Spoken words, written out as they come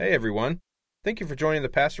Hey everyone. Thank you for joining the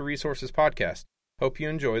Pastor Resources Podcast. Hope you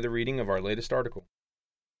enjoy the reading of our latest article.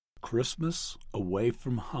 Christmas Away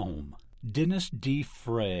from Home. Dennis D.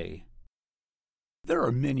 Frey. There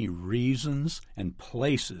are many reasons and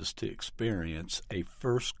places to experience a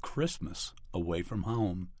first Christmas away from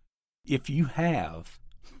home. If you have,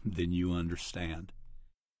 then you understand.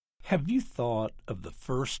 Have you thought of the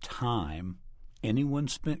first time anyone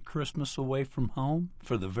spent Christmas away from home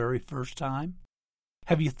for the very first time?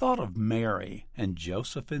 Have you thought of Mary and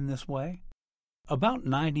Joseph in this way? About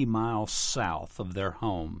 90 miles south of their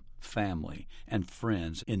home, family, and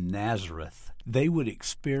friends in Nazareth, they would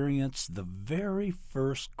experience the very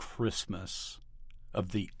first Christmas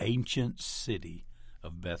of the ancient city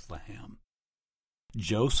of Bethlehem.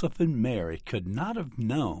 Joseph and Mary could not have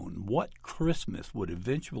known what Christmas would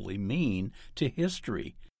eventually mean to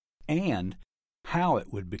history and how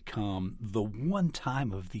it would become the one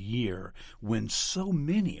time of the year when so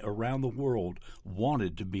many around the world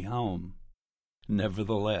wanted to be home.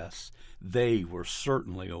 Nevertheless, they were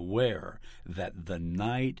certainly aware that the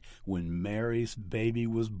night when Mary's baby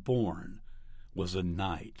was born was a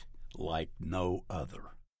night like no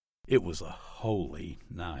other. It was a holy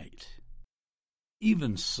night.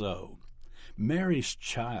 Even so, Mary's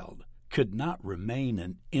child could not remain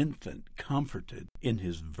an infant comforted in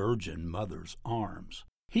his virgin mother's arms.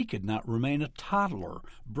 He could not remain a toddler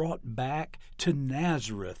brought back to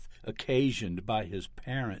Nazareth, occasioned by his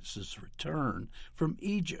parents' return from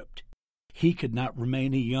Egypt. He could not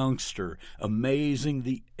remain a youngster, amazing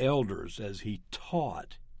the elders as he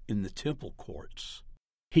taught in the temple courts.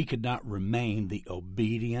 He could not remain the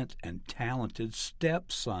obedient and talented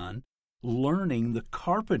stepson, learning the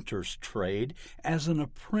carpenter's trade as an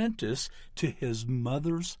apprentice to his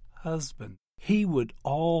mother's husband. He would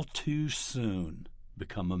all too soon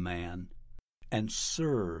become a man and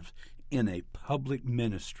serve in a public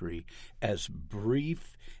ministry as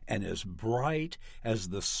brief and as bright as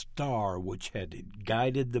the star which had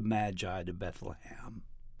guided the Magi to Bethlehem.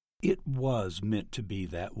 It was meant to be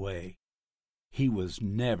that way. He was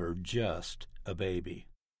never just a baby,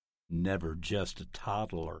 never just a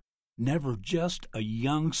toddler, never just a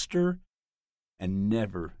youngster, and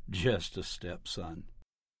never just a stepson.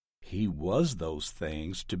 He was those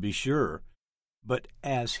things, to be sure, but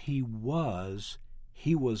as he was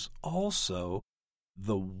also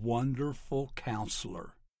the wonderful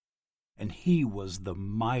Counselor, and he was the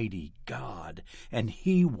mighty God, and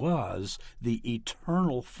he was the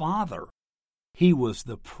eternal Father. He was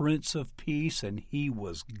the Prince of Peace, and he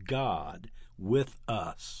was God with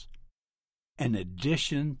us. In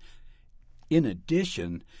addition,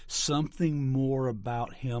 something more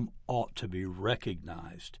about him ought to be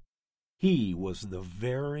recognized. He was the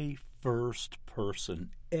very first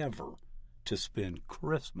person ever to spend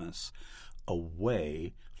Christmas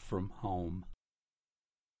away from home.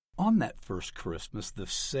 On that first Christmas, the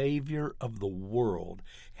Savior of the world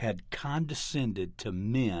had condescended to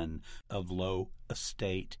men of low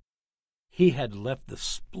estate. He had left the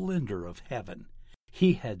splendor of heaven.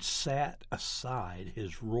 He had sat aside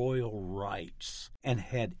his royal rights and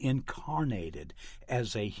had incarnated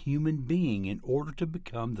as a human being in order to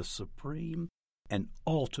become the supreme and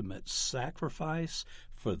ultimate sacrifice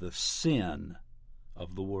for the sin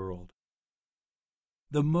of the world.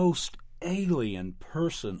 The most alien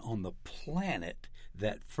person on the planet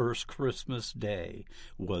that first Christmas day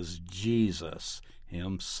was Jesus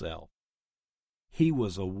himself. He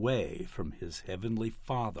was away from his heavenly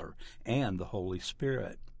Father and the Holy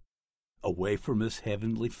Spirit, away from his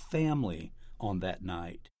heavenly family on that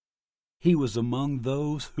night. He was among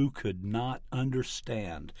those who could not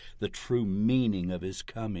understand the true meaning of his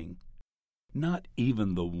coming, not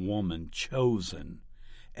even the woman chosen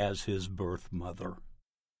as his birth mother.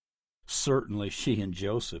 Certainly she and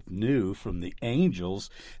Joseph knew from the angels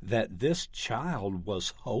that this child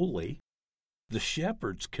was holy. The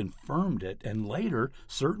shepherds confirmed it, and later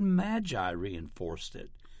certain magi reinforced it.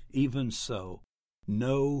 Even so,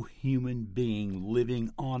 no human being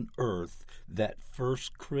living on earth that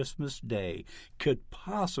first Christmas day could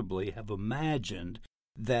possibly have imagined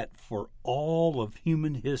that for all of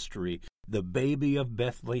human history, the baby of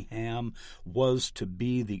Bethlehem was to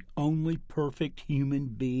be the only perfect human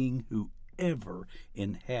being who ever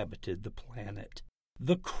inhabited the planet.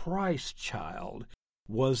 The Christ child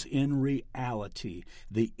was in reality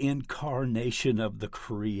the incarnation of the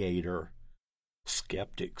Creator.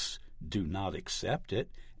 Skeptics do not accept it,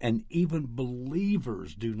 and even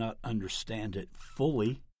believers do not understand it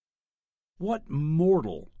fully. What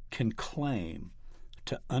mortal can claim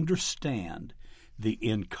to understand the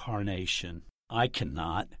incarnation? I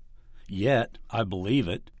cannot. Yet I believe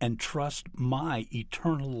it and trust my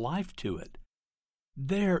eternal life to it.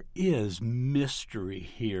 There is mystery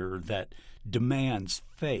here that demands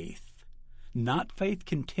faith, not faith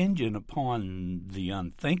contingent upon the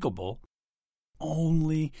unthinkable,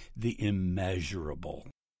 only the immeasurable.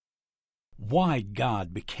 Why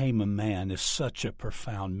God became a man is such a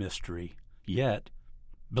profound mystery, yet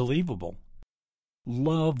believable.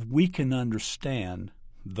 Love we can understand,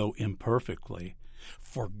 though imperfectly,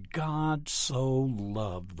 for God so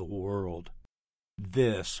loved the world.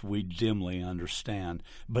 This we dimly understand,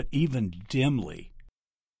 but even dimly,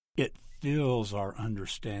 it fills our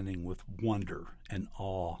understanding with wonder and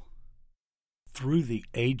awe. Through the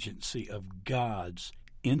agency of God's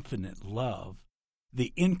infinite love,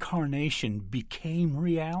 the incarnation became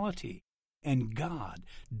reality, and God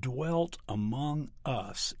dwelt among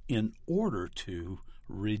us in order to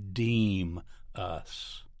redeem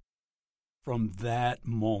us. From that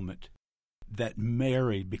moment that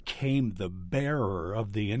Mary became the bearer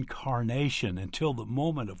of the incarnation until the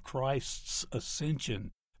moment of Christ's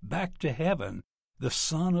ascension back to heaven, the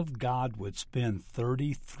Son of God would spend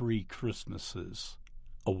 33 Christmases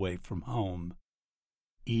away from home.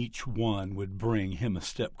 Each one would bring him a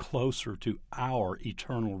step closer to our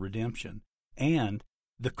eternal redemption and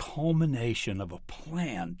the culmination of a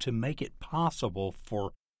plan to make it possible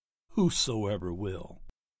for whosoever will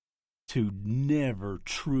to never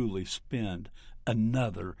truly spend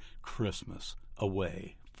another Christmas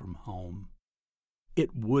away from home.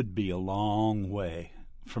 It would be a long way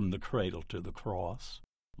from the cradle to the cross,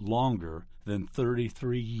 longer than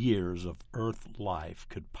 33 years of earth life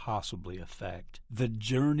could possibly affect. The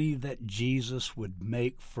journey that Jesus would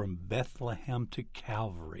make from Bethlehem to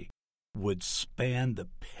Calvary would span the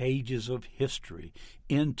pages of history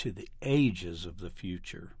into the ages of the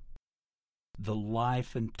future. The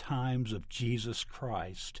life and times of Jesus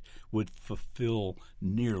Christ would fulfill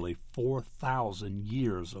nearly 4,000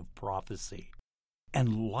 years of prophecy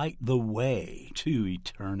and light the way to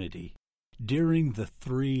eternity. During the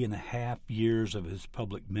 3.5 years of his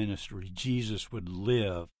public ministry, Jesus would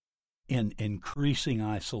live in increasing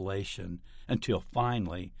isolation until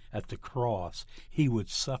finally, at the cross, he would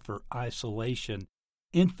suffer isolation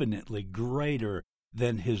infinitely greater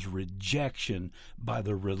than his rejection by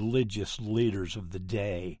the religious leaders of the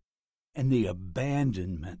day and the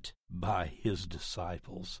abandonment by his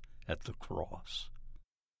disciples at the cross.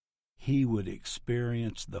 He would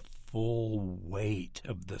experience the full weight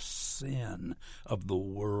of the sin of the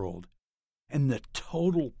world and the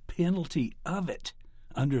total penalty of it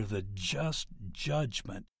under the just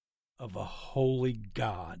judgment of a holy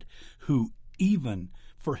God who, even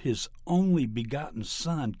for his only begotten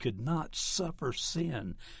Son, could not suffer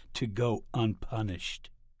sin to go unpunished.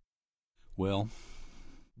 Well,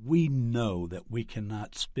 we know that we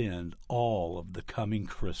cannot spend all of the coming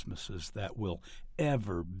Christmases that will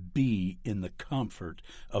ever be in the comfort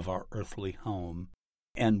of our earthly home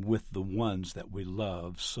and with the ones that we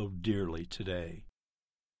love so dearly today.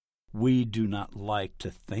 We do not like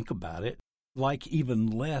to think about it, like even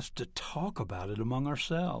less to talk about it among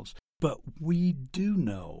ourselves. But we do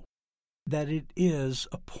know that it is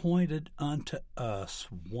appointed unto us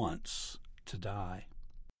once to die.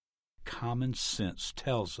 Common sense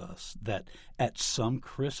tells us that at some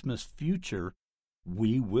Christmas future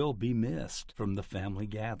we will be missed from the family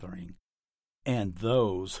gathering, and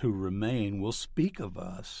those who remain will speak of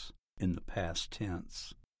us in the past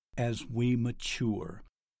tense. As we mature,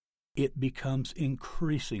 it becomes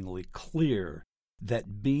increasingly clear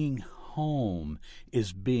that being home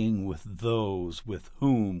is being with those with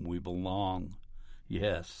whom we belong.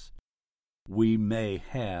 Yes, we may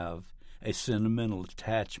have a sentimental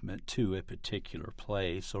attachment to a particular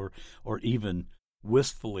place, or even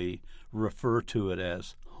wistfully refer to it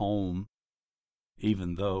as home,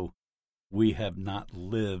 even though we have not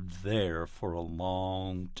lived there for a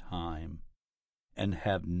long time and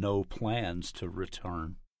have no plans to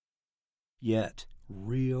return. Yet,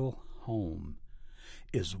 real home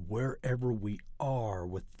is wherever we are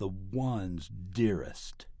with the ones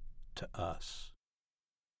dearest to us.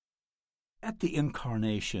 At the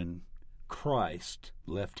Incarnation, Christ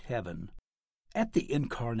left heaven. At the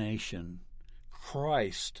Incarnation,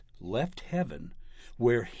 Christ left heaven,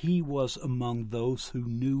 where he was among those who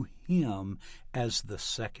knew him as the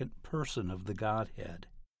second person of the Godhead.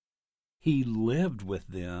 He lived with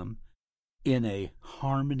them in a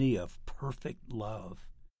harmony of perfect love.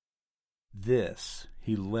 This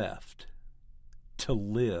he left to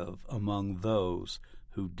live among those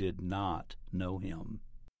who did not know him.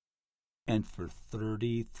 And for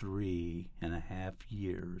 33.5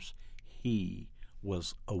 years he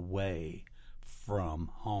was away from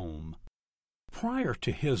home. Prior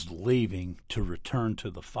to his leaving to return to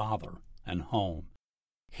the Father and home,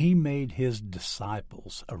 he made his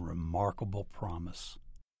disciples a remarkable promise,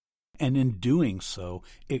 and in doing so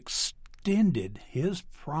extended his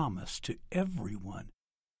promise to everyone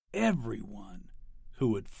who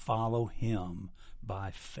would follow him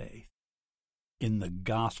by faith. In the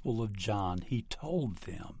Gospel of John, he told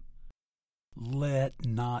them, "Let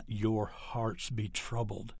not your hearts be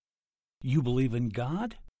troubled. You believe in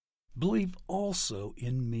God? Believe also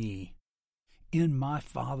in me. In my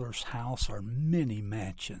Father's house are many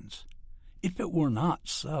mansions. If it were not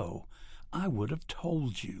so, I would have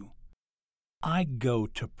told you. I go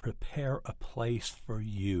to prepare a place for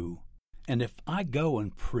you. And if I go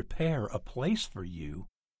and prepare a place for you,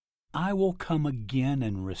 I will come again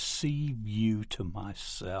and receive you to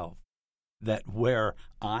myself, that where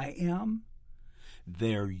I am,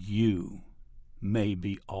 there you may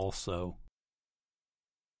be also."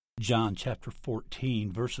 John chapter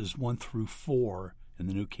 14, verses 1 through 4 in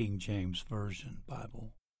the New King James Version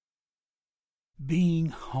Bible. Being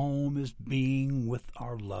home is being with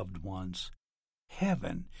our loved ones.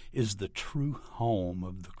 Heaven is the true home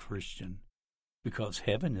of the Christian, because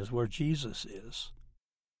heaven is where Jesus is.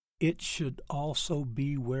 It should also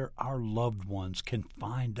be where our loved ones can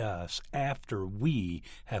find us after we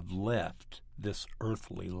have left this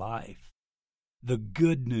earthly life. The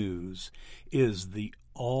good news is the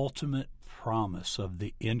ultimate promise of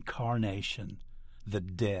the incarnation, the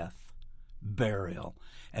death, burial,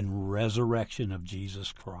 and resurrection of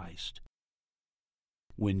Jesus Christ.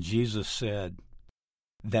 When Jesus said,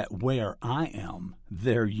 "That where I am,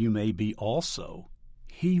 there you may be also,"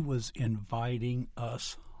 he was inviting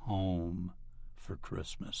us home for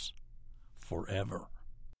Christmas, forever.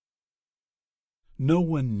 No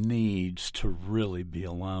one needs to really be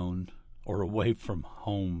alone or away from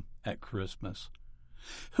home at Christmas.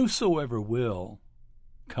 Whosoever will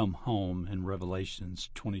come home in Revelations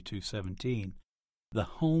 22:17. The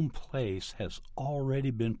home place has already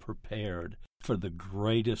been prepared for the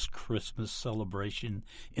greatest Christmas celebration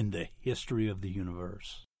in the history of the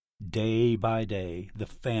universe. Day by day, the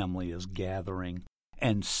family is gathering,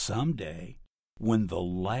 and someday, when the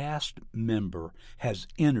last member has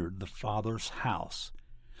entered the Father's house,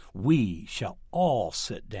 we shall all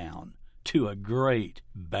sit down to a great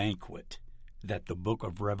banquet that the book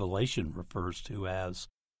of Revelation refers to as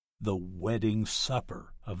the wedding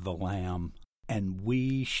supper of the Lamb, and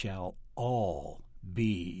we shall all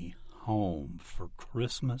be home for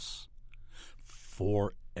Christmas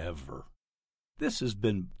forever. This has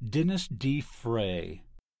been Dennis D. Frey,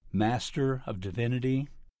 Master of Divinity,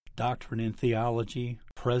 Doctorate in Theology,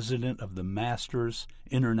 President of the Masters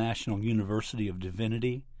International University of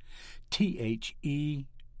Divinity,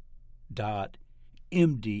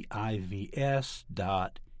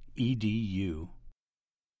 the.mdivs.edu.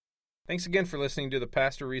 Thanks again for listening to the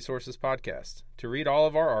Pastor Resources Podcast. To read all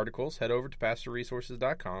of our articles, head over to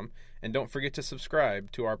pastorresources.com, and don't forget to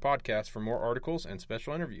subscribe to our podcast for more articles and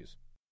special interviews.